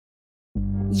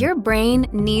Your brain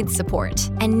needs support,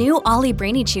 and new Ollie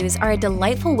Brainy Chews are a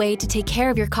delightful way to take care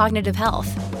of your cognitive health.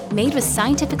 Made with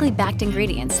scientifically backed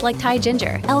ingredients like Thai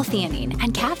ginger, L-theanine,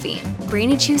 and caffeine,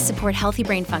 Brainy Chews support healthy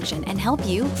brain function and help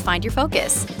you find your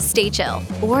focus, stay chill,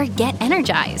 or get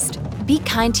energized. Be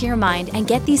kind to your mind and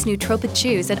get these nootropic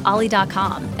chews at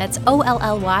ollie.com. That's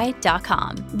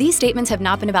OLLY.com. These statements have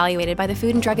not been evaluated by the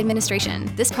Food and Drug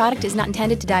Administration. This product is not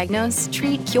intended to diagnose,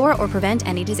 treat, cure, or prevent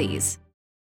any disease.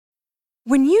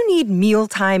 When you need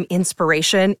mealtime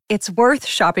inspiration, it's worth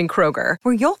shopping Kroger,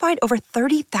 where you'll find over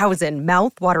 30,000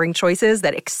 mouth-watering choices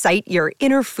that excite your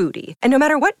inner foodie. And no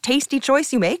matter what tasty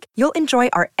choice you make, you'll enjoy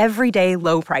our everyday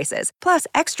low prices, plus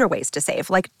extra ways to save,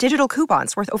 like digital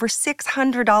coupons worth over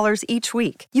 $600 each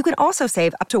week. You can also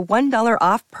save up to $1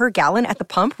 off per gallon at the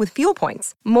pump with fuel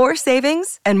points. More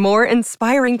savings and more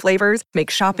inspiring flavors make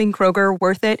shopping Kroger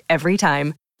worth it every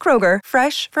time. Kroger,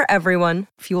 fresh for everyone.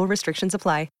 Fuel restrictions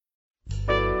apply.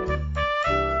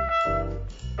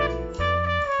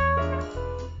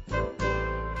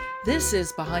 This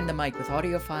is Behind the Mic with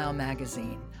AudioFile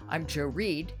Magazine. I'm Jo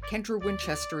Reed. Kendra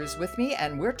Winchester is with me,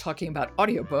 and we're talking about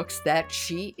audiobooks that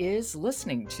she is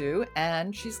listening to,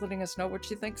 and she's letting us know what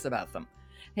she thinks about them.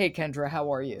 Hey, Kendra,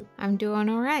 how are you? I'm doing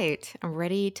all right. I'm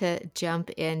ready to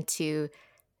jump into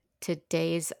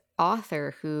today's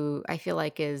author, who I feel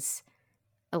like is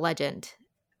a legend,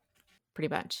 pretty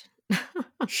much.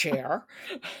 Share.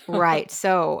 Right.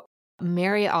 So,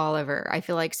 Mary Oliver, I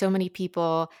feel like so many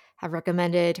people have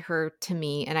recommended her to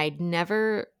me, and I'd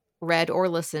never read or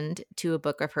listened to a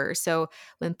book of hers. So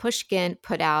when Pushkin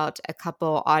put out a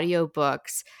couple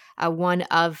audiobooks, one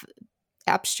of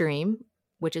UPSTREAM,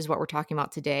 which is what we're talking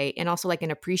about today, and also like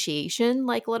an appreciation,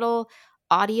 like little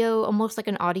audio, almost like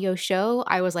an audio show,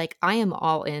 I was like, I am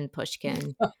all in,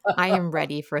 Pushkin. I am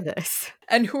ready for this.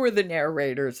 And who are the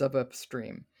narrators of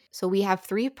UPSTREAM? So we have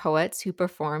three poets who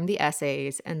perform the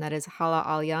essays, and that is Hala,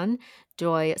 Alyan,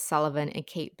 Joy, Sullivan, and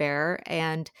Kate Baer.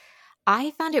 And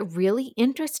I found it really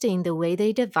interesting the way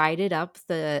they divided up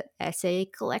the essay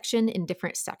collection in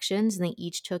different sections, and they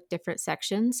each took different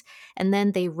sections. And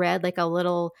then they read like a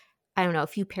little, I don't know, a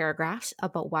few paragraphs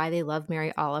about why they love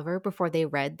Mary Oliver before they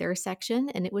read their section.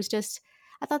 And it was just,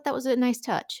 I thought that was a nice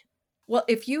touch. Well,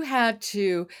 if you had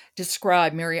to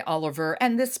describe Mary Oliver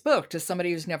and this book to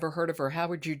somebody who's never heard of her, how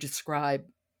would you describe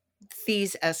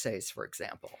these essays, for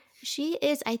example? She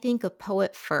is, I think, a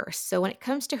poet first. So when it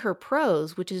comes to her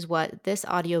prose, which is what this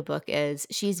audiobook is,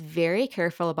 she's very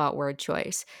careful about word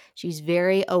choice. She's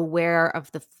very aware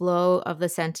of the flow of the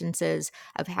sentences,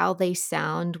 of how they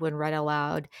sound when read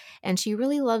aloud. And she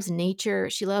really loves nature.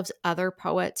 She loves other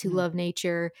poets who love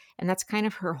nature. And that's kind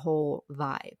of her whole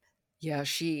vibe. Yeah,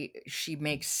 she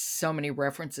makes so many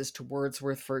references to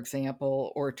Wordsworth, for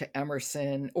example, or to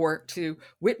Emerson, or to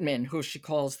Whitman, who she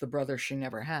calls the brother she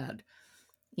never had.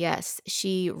 Yes,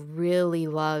 she really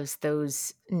loves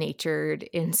those natured,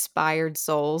 inspired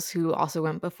souls who also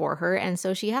went before her. And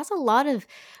so she has a lot of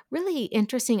really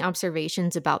interesting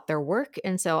observations about their work.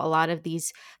 And so a lot of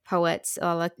these poets,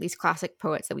 like these classic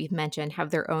poets that we've mentioned,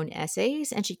 have their own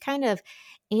essays. And she kind of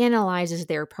analyzes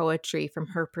their poetry from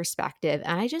her perspective.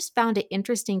 And I just found it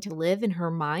interesting to live in her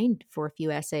mind for a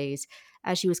few essays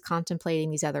as she was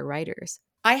contemplating these other writers.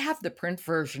 I have the print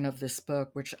version of this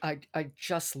book, which I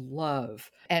just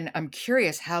love. And I'm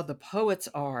curious how the poets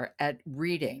are at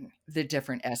reading the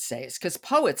different essays, because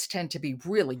poets tend to be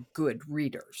really good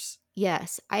readers.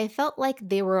 Yes, I felt like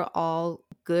they were all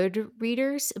good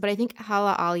readers, but I think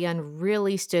Hala Alyan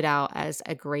really stood out as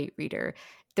a great reader.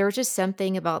 There was just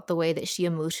something about the way that she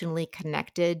emotionally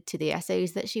connected to the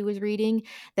essays that she was reading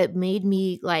that made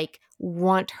me like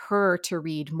want her to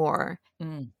read more.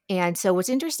 And so what's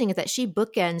interesting is that she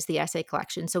bookends the essay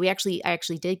collection. So I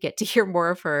actually did get to hear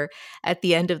more of her at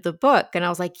the end of the book. And I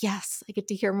was like, yes, I get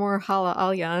to hear more Hala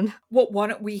Alyan. Well, why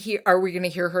don't we are we going to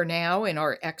hear her now in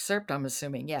our excerpt? I'm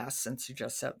assuming yes, since you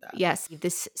just said that. Yes,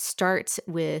 this starts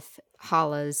with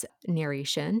Hala's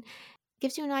narration.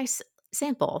 Gives you a nice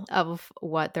sample of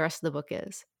what the rest of the book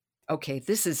is. Okay,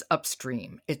 this is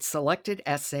UPSTREAM. It's selected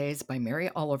essays by Mary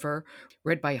Oliver,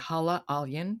 read by Hala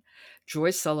Alyan, Joy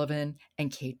Sullivan, and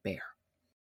Kate Baer.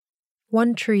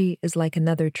 One tree is like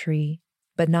another tree,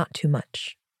 but not too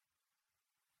much.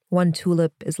 One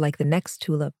tulip is like the next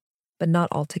tulip, but not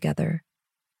altogether.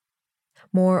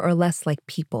 More or less like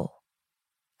people,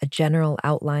 a general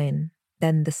outline,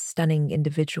 then the stunning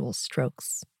individual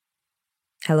strokes.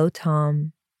 Hello,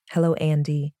 Tom. Hello,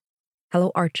 Andy. Hello,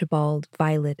 Archibald,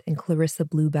 Violet, and Clarissa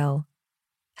Bluebell.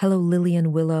 Hello,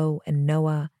 Lillian Willow and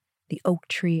Noah, the oak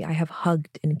tree I have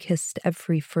hugged and kissed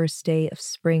every first day of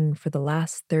spring for the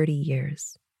last 30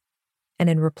 years. and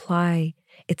in reply,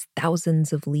 its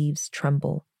thousands of leaves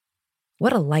tremble.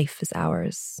 What a life is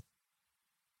ours.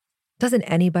 Doesn't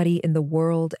anybody in the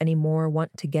world anymore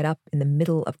want to get up in the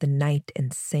middle of the night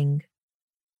and sing?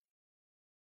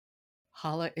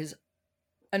 Hala is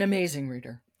an amazing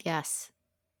reader. Yes.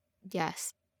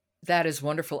 Yes. That is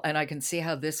wonderful. And I can see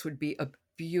how this would be a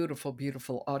beautiful,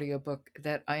 beautiful audiobook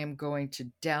that I am going to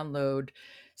download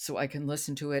so I can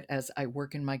listen to it as I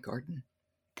work in my garden.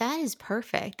 That is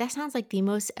perfect. That sounds like the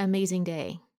most amazing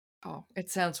day. Oh, it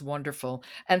sounds wonderful.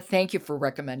 And thank you for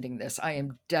recommending this. I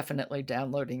am definitely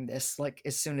downloading this like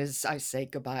as soon as I say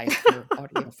goodbye to your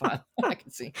audio file. I can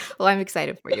see. Well, I'm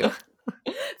excited for you.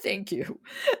 Thank you.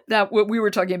 That what we were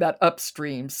talking about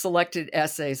Upstream, selected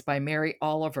essays by Mary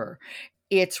Oliver.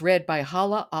 It's read by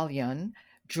Hala, Alyan,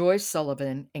 Joy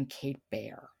Sullivan, and Kate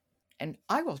Baer. And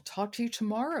I will talk to you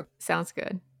tomorrow. Sounds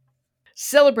good.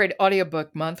 Celebrate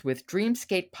Audiobook Month with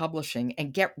Dreamscape Publishing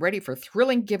and get ready for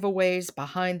thrilling giveaways,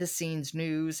 behind-the-scenes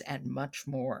news, and much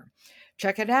more.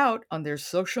 Check it out on their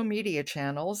social media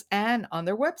channels and on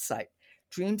their website,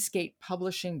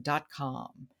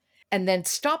 dreamscapepublishing.com. And then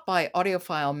stop by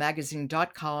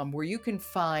audiophilemagazine.com where you can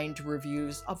find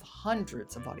reviews of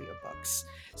hundreds of audiobooks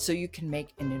so you can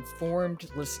make an informed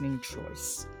listening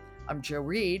choice. I'm Jo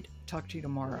Reed. Talk to you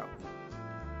tomorrow.